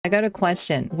I got a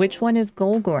question. Which one is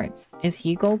Golgorts? Is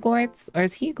he Golgorts or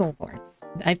is he Golgorts?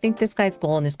 I think this guy's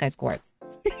Gol and this guy's Gorts.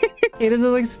 He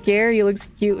doesn't look scary. He looks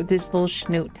cute with this little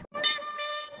schnoot.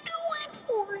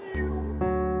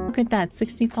 Look at that,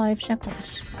 65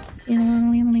 shekels.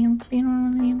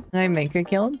 Can I make a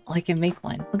guild? Oh, I can make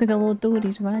one. Look at the little dude,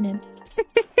 he's running.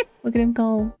 Look at him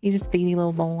go. He's a speedy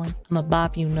little boy. I'm a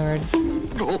bop you, nerd.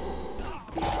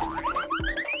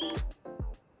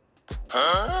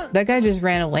 Huh? That guy just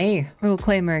ran away.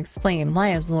 Proclaimer explained, why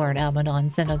has Lord Abaddon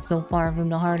sent us so far from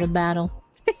the heart of battle?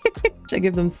 Should I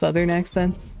give them southern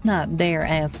accents? Not dare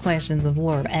ask questions of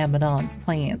Lord Abaddon's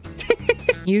plans.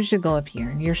 You should go up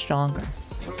here. You're stronger.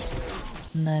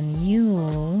 And then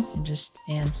you can just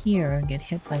stand here and get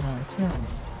hit by the artillery.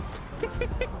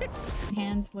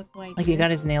 Hands look like you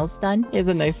got his nails done? He has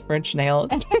a nice French nail.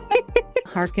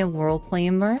 Harkin World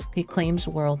Claimer. He claims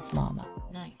world's mama.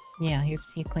 Nice. Yeah, he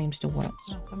claims the world.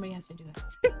 Oh, somebody has to do it.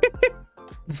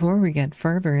 Before we get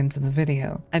further into the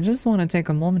video, I just want to take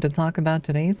a moment to talk about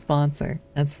today's sponsor.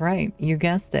 That's right, you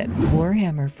guessed it,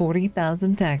 Warhammer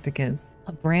 40,000 Tacticus,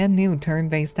 a brand new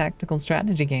turn-based tactical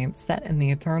strategy game set in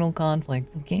the eternal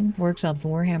conflict of Games Workshop's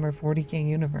Warhammer 40k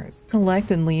universe.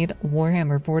 Collect and lead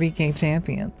Warhammer 40k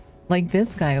champions, like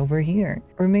this guy over here,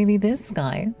 or maybe this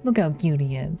guy. Look how cute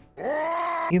he is.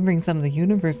 You bring some of the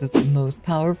universe's most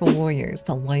powerful warriors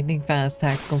to lightning-fast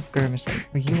tactical skirmishes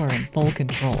where you are in full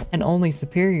control, and only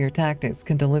superior tactics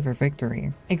can deliver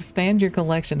victory. Expand your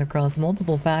collection across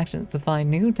multiple factions to find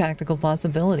new tactical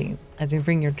possibilities as you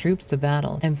bring your troops to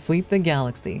battle and sweep the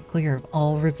galaxy clear of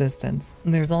all resistance.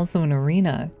 There's also an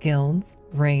arena, guilds,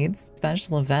 raids,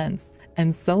 special events,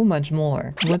 and so much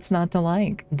more. What's not to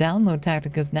like? Download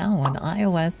Tacticus now on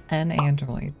iOS and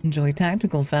Android. Enjoy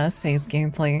tactical, fast-paced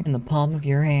gameplay in the palm of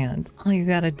your hand. All you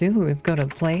gotta do is go to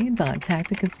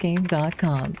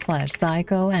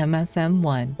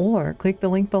play.tacticusgame.com/psychomsm1 or click the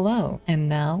link below. And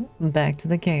now, back to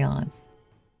the chaos.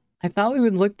 I thought we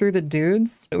would look through the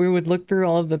dudes. We would look through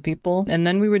all of the people, and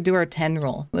then we would do our 10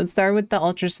 roll. Let's start with the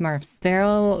Ultra Smurfs.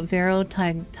 Vero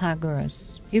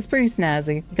Tigurus. He's pretty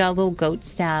snazzy. Got a little goat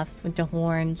staff with the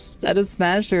horns. Is that a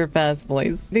smash or a pass,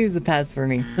 boys? I think it's a pass for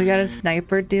me. We got a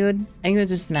sniper dude. I think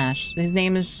it's a smash. His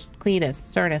name is Cletus.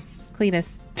 Certus.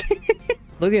 Cletus.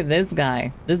 Look at this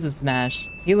guy. This is a smash.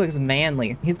 He looks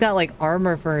manly. He's got like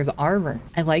armor for his armor.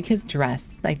 I like his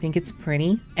dress. I think it's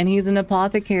pretty. And he's an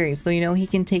apothecary, so you know he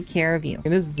can take care of you.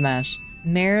 This is a smash.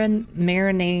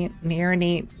 Marinate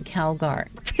Calgar.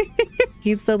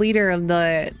 He's the leader of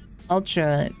the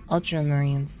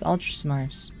Ultramarines, Ultra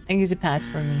Smurfs. I think he's a pass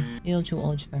for me. A little too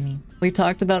old for me. We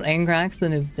talked about Angrax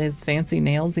and his fancy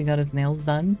nails. He got his nails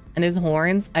done. And his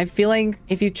horns. I feel like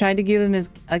if you tried to give him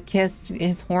a kiss,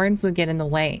 his horns would get in the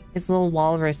way. His little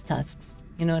walrus tusks.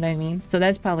 You know what I mean? So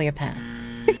that's probably a pass.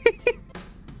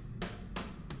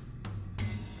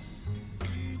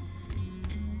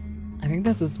 I think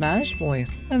that's a smash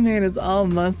voice. That man is all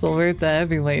muscle. We're at the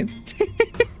heavyweights.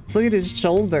 Look at his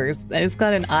shoulders. And it's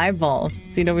got an eyeball.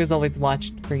 So you know he's always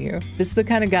watched for you. This is the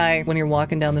kind of guy, when you're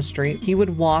walking down the street, he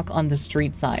would walk on the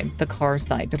street side, the car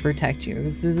side, to protect you.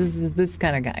 This is this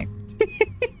kind of guy.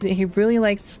 He really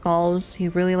likes skulls. He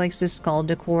really likes the skull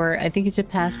decor. I think it's a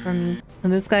pass for me.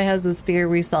 And this guy has the spear.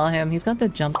 We saw him. He's got the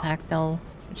jump pack though,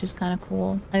 which is kind of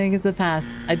cool. I think it's a pass.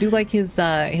 I do like his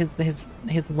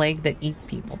leg that eats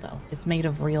people though. It's made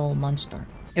of real monster.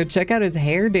 Yo, check out his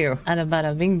hairdo.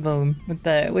 Bada bing boom. With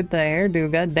the hairdo,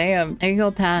 goddamn. I can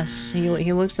go pass.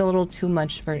 He looks a little too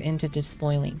much into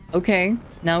despoiling. Okay,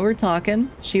 now we're talking.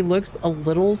 She looks a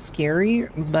little scary,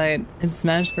 but it's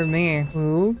smash for me.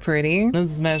 Ooh, pretty.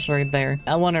 There's a smash right there.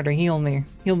 I want her to heal me.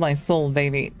 Heal my soul,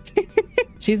 baby.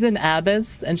 She's an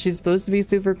abbess, and she's supposed to be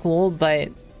super cool, but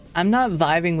I'm not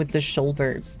vibing with the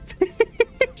shoulders.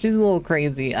 She's a little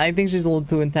crazy. I think she's a little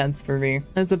too intense for me.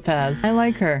 That's a pass. I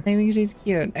like her. I think she's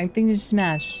cute. I think it's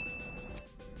smash.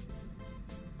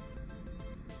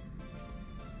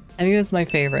 I think that's my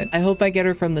favorite. I hope I get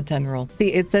her from the 10 roll.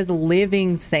 See, it says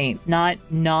living saint, not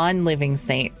non-living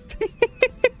saint.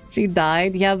 She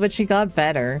died. Yeah, but she got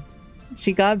better.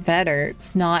 She got better.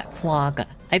 Snot Flaga.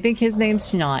 I think his name's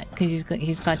Snot because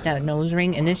he's got that nose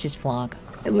ring, and this is Flaga.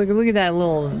 Look at that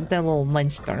little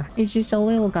monster. He's just a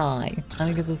little guy. I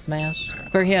think it's a smash.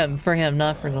 For him,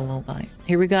 not for the little guy.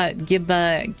 Here we got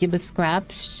Gibba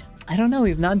Scraps. I don't know,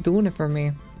 he's not doing it for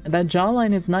me. That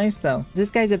jawline is nice though. This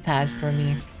guy's a pass for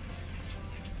me.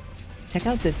 Check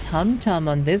out the tum-tum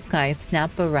on this guy,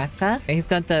 Snapareka. He's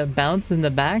got the bounce in the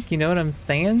back, you know what I'm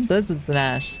saying? That's a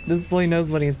smash. This boy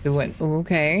knows what he's doing.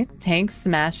 Okay. Tank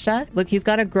Smasha. Look, he's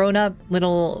got a grown-up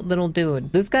little dude.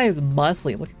 This guy is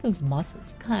muscly. Look at those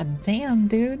muscles. God damn,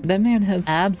 dude. That man has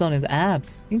abs on his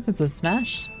abs. I think that's a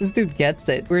smash. This dude gets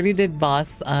it. We already did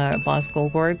boss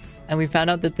Golgorts, and we found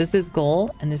out that this is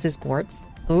Gol and this is Gortz.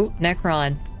 Oh,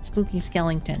 Necrons. Spooky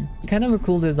skeleton. Kind of a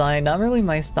cool design. Not really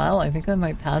my style. I think I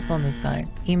might pass on this guy.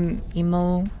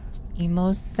 Emo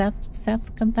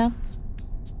Sepcompept?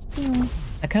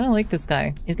 I kind of like this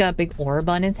guy. He's got a big orb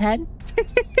on his head.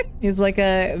 He's like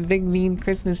a big mean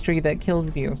Christmas tree that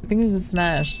kills you. I think it's a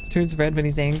smash. Turns red when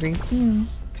he's angry.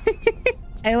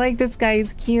 I like this guy.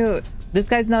 He's cute. This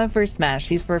guy's not for smash.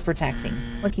 He's for protecting.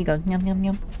 Look, he goes yum yum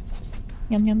yum.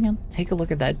 Yum yum yum. Take a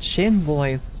look at that chin,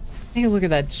 boys. Take a look at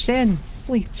that chin.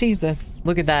 Sweet Jesus.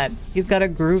 Look at that. He's got a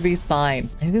groovy spine.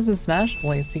 I think this is Smash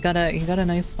Voice. He got a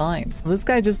nice spine. This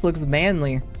guy just looks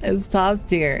manly. It's top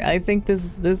tier. I think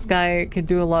this guy could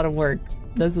do a lot of work.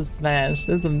 This is smash.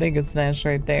 This is a mega smash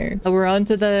right there. We're on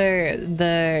to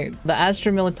the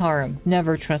Astra Militarum.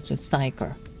 Never trust a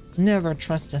psyker. Never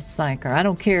trust a psyker. I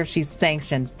don't care if she's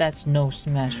sanctioned. That's no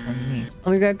smash for me.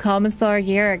 Oh, we got Commissar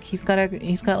Yarrick. He's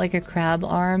got like a crab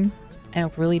arm and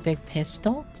a really big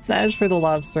pistol. Smash for the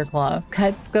lobster claw.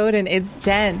 Cut Skoden. It's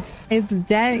Dent. It's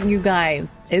Dent, you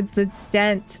guys. It's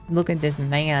Dent. Look at this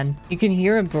man. You can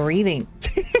hear him breathing.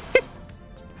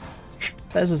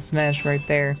 That's a smash right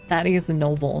there. That is a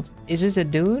noble. Is this a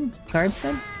dude?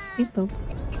 Guardsman? Beep boop.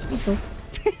 Beep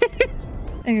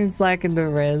boop. He's lacking the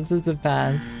res. This is a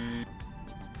pass.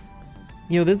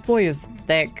 Yo, this boy is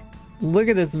thick. Look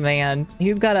at this man.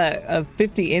 He's got a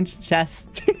 50-inch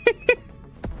chest.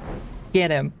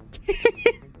 Get him.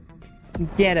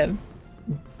 Get him.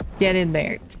 Get in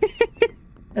there.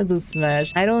 That's a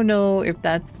smash. I don't know if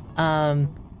that's a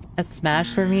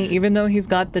smash for me, even though he's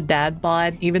got the dad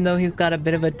bod, even though he's got a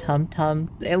bit of a tum-tum.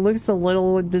 It looks a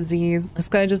little diseased. This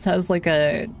guy just has like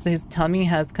his tummy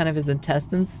has kind of his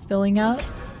intestines spilling out.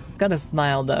 He's got a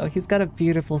smile though. He's got a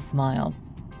beautiful smile.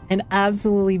 An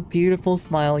absolutely beautiful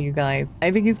smile, you guys.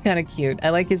 I think he's kind of cute. I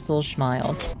like his little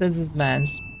smile. This is smash.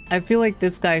 I feel like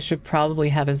this guy should probably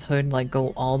have his hood like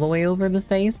go all the way over the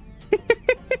face.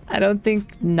 I don't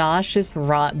think nauseous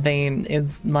rot vein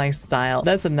is my style.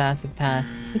 That's a massive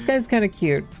pass. This guy's kind of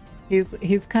cute. He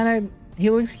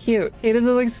looks cute. He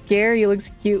doesn't look scary. He looks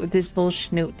cute with his little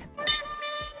snoot.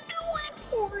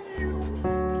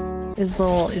 His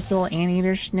little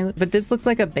anteater snoot. But this looks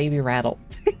like a baby rattle.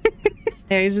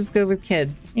 Yeah, he's just good with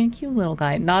kids. And cute little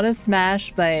guy. Not a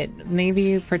smash, but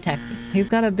maybe protecting. He's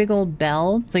got a big old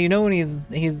bell, so you know when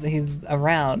he's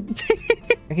around.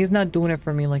 He's not doing it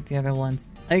for me like the other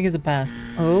ones. I think it's a pass.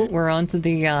 Oh, we're on to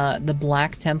the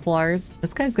Black Templars.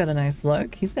 This guy's got a nice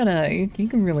look. He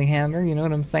can really hammer, you know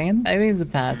what I'm saying? I think it's a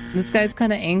pass. This guy's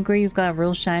kind of angry. He's got a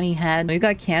real shiny head. He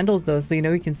got candles though, so you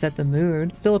know he can set the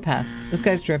mood. Still a pass. This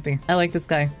guy's drippy. I like this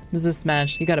guy. This is a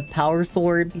smash. He got a power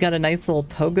sword. He got a nice little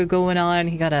toga going on.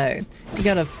 He got a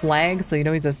flag, so you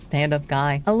know he's a stand-up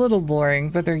guy. A little boring,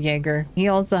 but they're Jaeger. He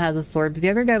also has a sword, but the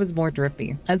other guy was more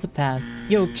drippy. That's a pass.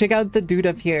 Yo, check out the dude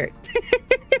up here.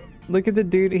 Look at the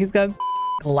dude. He's got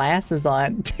glasses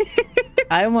on.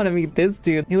 I want to meet this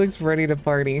dude. He looks ready to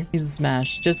party. He's a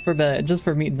smash just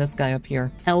for meeting this guy up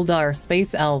here. Eldar,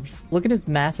 Space Elves. Look at his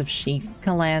massive sheath.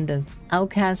 Kalandas,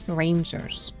 Outcast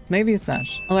Rangers. Maybe a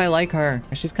smash. Oh, I like her.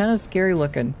 She's kind of scary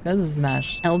looking. That's a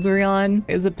smash. Eldarion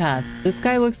is a pass. This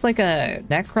guy looks like a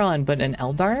Necron, but an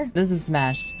Eldar. This is a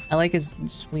smash. I like his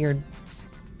weird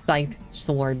scythe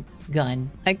sword gun.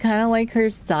 I kind of like her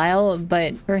style,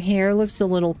 but her hair looks a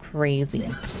little crazy.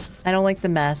 I don't like the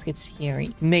mask. It's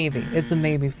scary. Maybe. It's a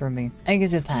maybe for me. I think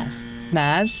it's a pass.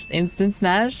 Smash. Instant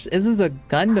smash. This is a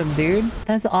Gundam, dude.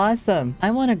 That's awesome.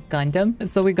 I want a Gundam.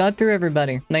 So we got through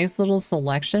everybody. Nice little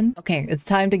selection. Okay, it's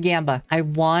time to Gamba. I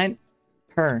want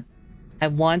her. I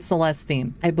want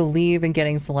Celestine. I believe in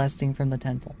getting Celestine from the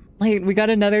temple. Wait, we got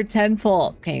another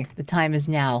tenfold. Okay, the time is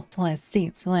now.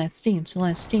 Celestine, Celestine,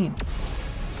 Celestine.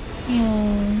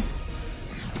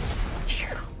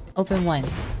 Open one.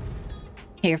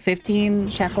 Okay, 15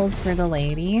 shekels for the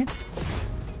lady.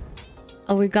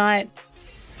 Oh, we got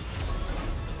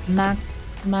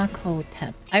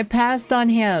Makotep. I passed on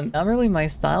him. Not really my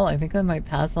style. I think I might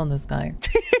pass on this guy.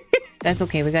 That's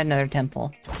okay. We got another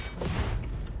temple.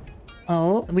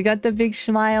 Oh, we got the big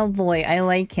smile boy. I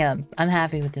like him. I'm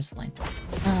happy with this one.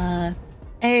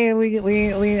 Hey,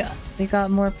 we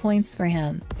got more points for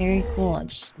him. Very cool.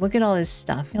 Just look at all this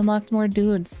stuff. He unlocked more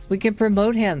dudes. We can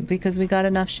promote him because we got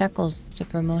enough shekels to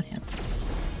promote him.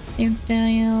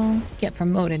 Get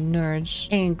promoted, nerds.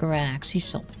 Angrax. He's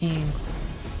so angry.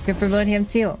 Can promote him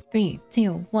too. 3,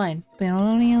 2, 1.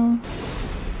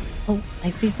 Oh, I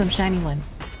see some shiny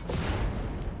ones.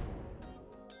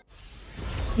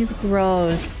 He's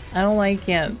gross. I don't like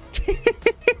him.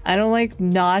 I don't like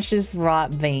nauseous rot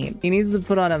vein. He needs to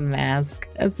put on a mask.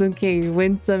 That's okay. You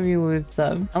win some, you lose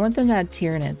some. I want them to have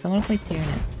Tyranids. I want to play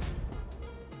Tyranids.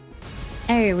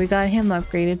 Hey, we got him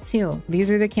upgraded too. These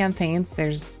are the campaigns.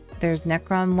 There's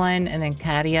Necron 1, and then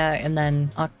Cadia, and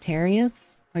then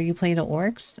Octarius, where you play the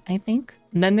orcs, I think.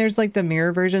 And then there's like the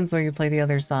mirror versions where you play the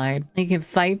other side. You can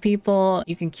fight people,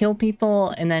 you can kill people,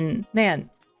 and then, man,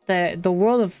 the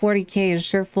world of 40k is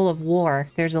sure full of war.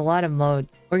 There's a lot of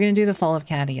modes. We're gonna do the Fall of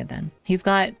Cadia then. He's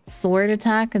got sword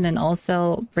attack and then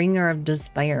also Bringer of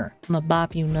Despair. I'm a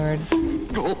bop you, nerd.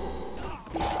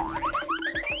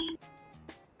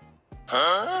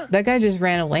 Huh? That guy just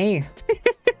ran away.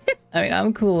 I mean,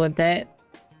 I'm cool with it.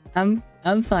 I'm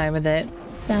fine with it.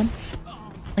 Dad.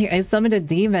 Like, I summoned a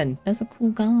demon. That's a cool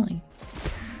guy.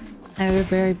 I was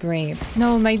very brave.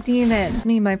 No, my demon.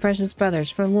 Me, my precious brothers,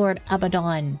 for Lord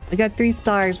Abaddon. We got 3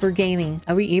 stars. We're gaming.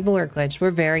 Are we evil or glitch? We're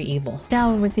very evil.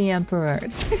 Down with the Emperor.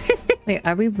 Wait,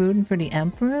 are we rooting for the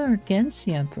Emperor or against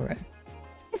the Emperor?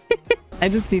 I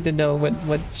just need to know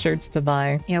what shirts to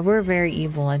buy. Yeah, we're very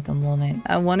evil at the moment.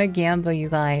 I want a Gamba, you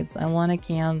guys. I want a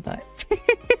Gamba.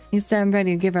 You stand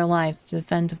ready to give our lives to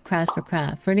defend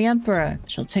Crassocraft. For the Emperor,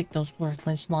 she'll take those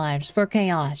worthless lives. For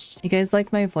Chaos. You guys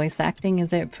like my voice acting?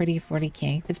 Is it pretty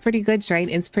 40k? It's pretty good, right?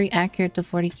 It's pretty accurate to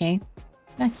 40k.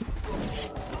 Thank you.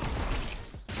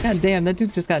 God damn, that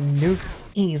dude just got nuked.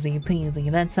 Easy peasy.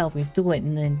 That's how we do it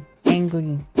in the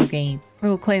Angry Brigade.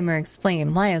 Proclaimer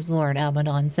explain, why has Lord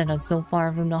Abaddon sent us so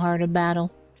far from the heart of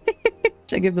battle?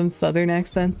 Should I give them southern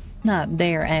accents? Not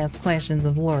dare ask questions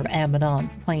of Lord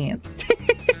Abaddon's plans.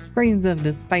 Screams of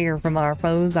despair from our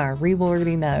foes are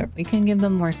rewarding up. We can give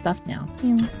them more stuff now.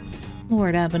 Yeah.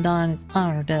 Lord Abaddon has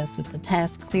honored us with the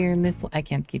task clearing this. I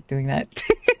can't keep doing that.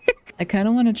 I kind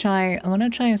of want to try. I want to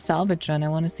try a salvage run. I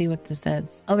want to see what this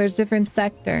says. Oh, there's different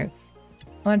sectors.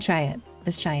 I want to try it.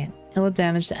 Let's try it. It will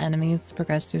damage to enemies.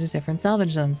 Progress through the different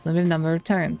salvage zones. Limited number of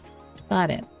turns.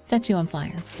 Got it. Set you on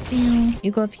fire.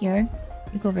 You go up here.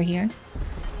 You go over here.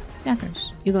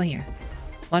 Snackers. You go here.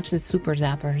 Watch the super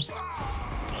zappers.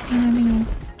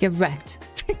 Get wrecked.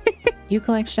 You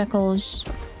collect shekels.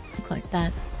 You collect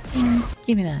that.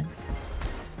 Give me that.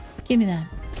 Give me that.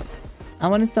 I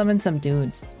want to summon some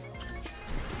dudes.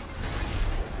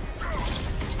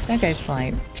 That guy's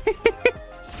fine.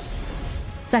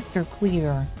 Sector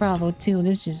clear. Bravo 2.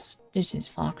 This is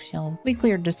Foxshell. We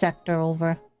cleared the sector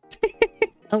over.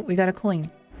 Oh, we got a coin.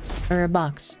 Or a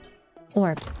box.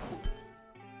 Orb.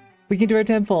 We can do our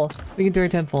temple. We can do our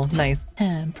temple. Nice.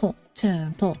 Temple.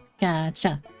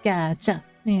 Gotcha. Gotcha.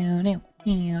 The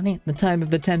time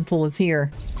of the temple is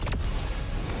here.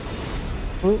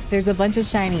 Oh, there's a bunch of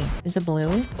shiny. There's a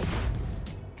blue.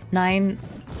 9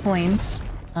 coins.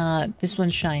 This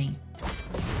one's shiny.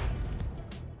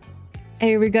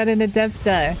 Hey, we got an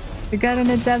Adepta. We got an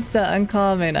Adepta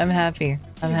uncommon. I'm happy.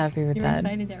 I'm happy with that. You were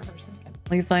excited there for a second.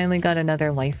 We finally got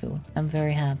another waifu. I'm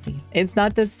very happy. It's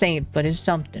not the saint, but it's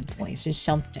something, boys. It's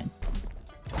something.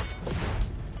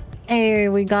 Hey,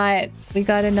 we got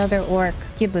another orc.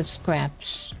 Give us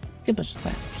scraps. Give us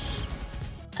scraps.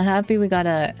 I'm happy we got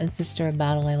a sister of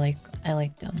battle. I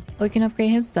like them. We can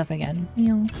upgrade his stuff again.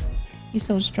 He's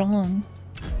so strong.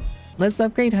 Let's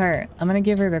upgrade her. I'm gonna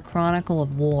give her the Chronicle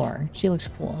of War. She looks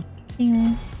cool.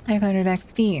 500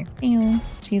 XP.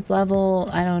 She's level,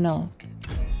 I don't know.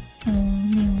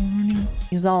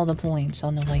 Use all the points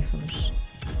on the waifus.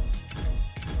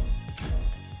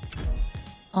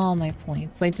 All my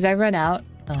points. Wait, did I run out?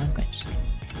 Oh, I'm good.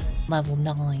 Level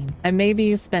 9. I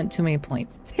maybe spent too many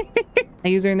points. I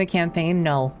use her in the campaign?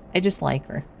 No. I just like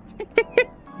her.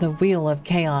 The wheel of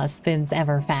chaos spins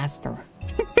ever faster.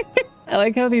 I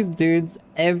like how these dudes,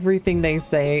 everything they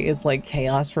say is like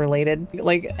chaos related.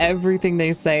 Like everything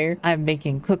they say, I'm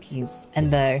making cookies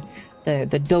and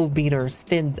the dough beater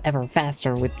spins ever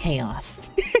faster with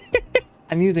chaos.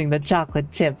 I'm using the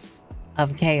chocolate chips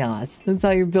of chaos. That's how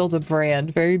you build a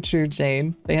brand. Very true,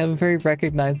 Jane. They have a very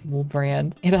recognizable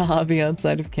brand in a hobby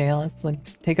outside of chaos.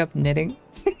 Like take up knitting.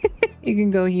 You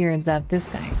can go here and zap this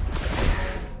guy.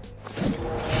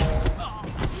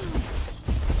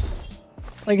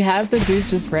 Like half the dudes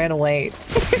just ran away.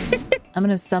 I'm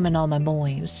gonna summon all my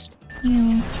boys.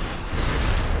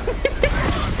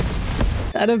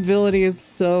 I That ability is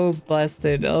so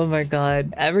busted. Oh my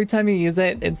god. Every time you use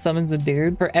it, it summons a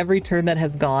dude. For every turn that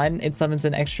has gone, it summons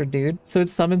an extra dude. So it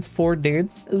summons 4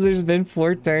 dudes. There's been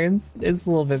 4 turns. It's a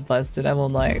little bit busted, I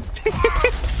won't lie.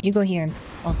 You go here and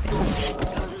okay.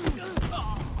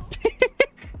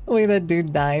 Wait, that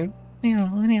dude died. I'm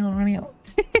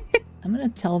gonna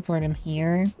teleport him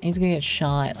here. And he's gonna get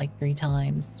shot like 3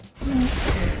 times.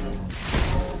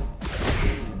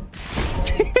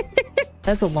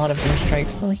 That's a lot of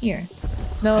airstrikes. Still here.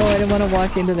 No, I didn't want to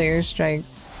walk into the airstrike.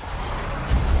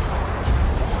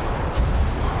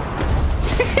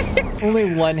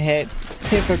 Only 1 hit.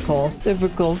 Typical.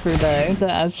 Typical for the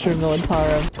Astra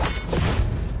Militarum.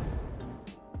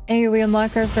 Hey, we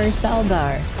unlock our first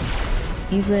Eldar.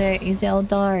 He's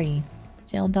Eldari.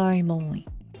 He's Eldari boy.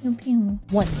 Pew pew.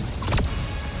 1.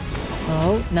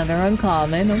 Oh, another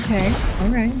uncommon. Okay.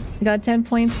 Alright. We got 10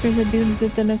 points for the dude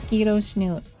with the mosquito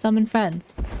snoot. Summon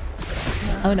friends.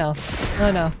 Oh no.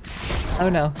 Oh no. Oh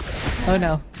no. Oh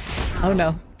no. Oh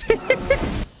no.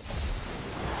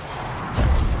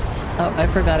 Oh, I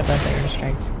forgot about the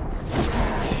airstrikes.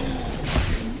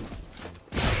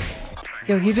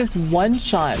 Yo, he just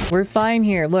one-shot. We're fine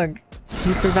here. Look.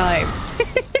 He survived.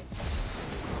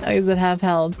 Now he's at half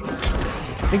health.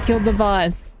 We killed the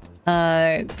boss.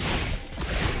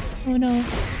 Oh no.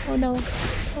 Oh no.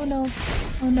 Oh no.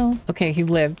 Oh no. Okay, he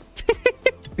lived.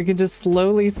 We can just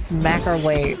slowly smack our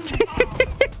way.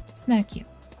 Smack you.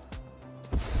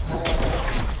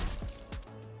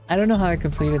 I don't know how I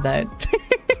completed that.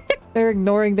 They're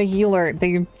ignoring the healer.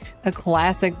 A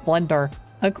classic blunder.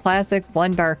 A classic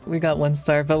blunder. We got 1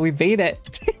 star, but we beat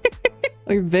it.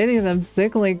 We beat it. I'm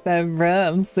sick like that, bruh.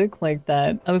 I'm sick like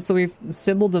that. Oh, so we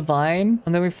Sybil Divine,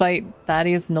 and then we fight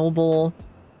Thaddeus Noble.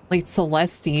 Wait,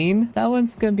 Celestine? That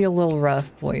one's gonna be a little rough,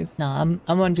 boys. Nah, I'm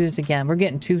gonna do this again. We're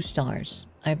getting 2 stars,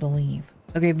 I believe.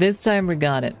 Okay, this time we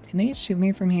got it. Can they shoot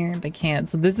me from here? They can't.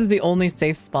 So this is the only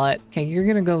safe spot. Okay, you're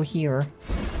gonna go here.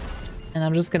 And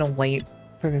I'm just gonna wait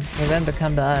for them to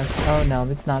come to us. Oh no,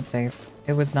 it's not safe.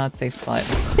 It was not safe spot.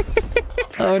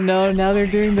 Oh no, now they're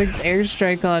doing the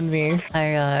airstrike on me.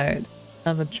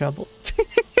 I'm in trouble.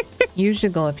 You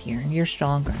should go up here. You're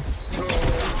stronger.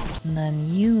 And then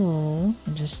you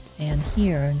can just stand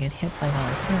here and get hit by the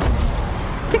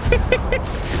artillery.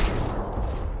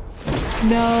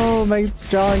 No, my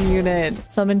strong unit.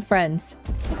 Summon friends.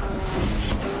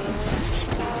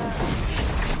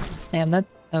 Damn, that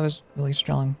was really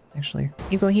strong, actually.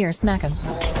 You go here, smack him.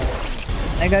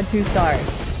 I got 2 stars.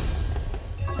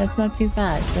 That's not too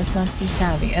bad. That's not too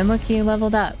shabby. And look, he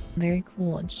leveled up. Very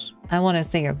cool. I want to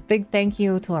say a big thank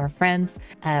you to our friends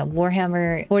at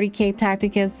Warhammer 40k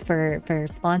Tacticus for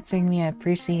sponsoring me. I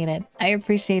appreciate it. I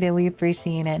appreciate it. We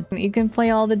appreciate it. You can play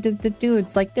all the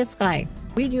dudes like this guy.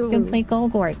 You can play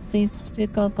Golgorts. He's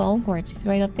Golgorts. He's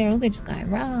right up there. Look at this guy.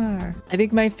 Rawr. I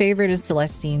think my favorite is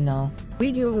Celestine, though.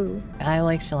 I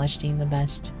like Celestine the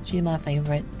best. She's my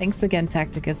favorite. Thanks again,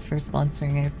 Tacticus, for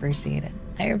sponsoring. I appreciate it.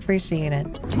 I appreciate it.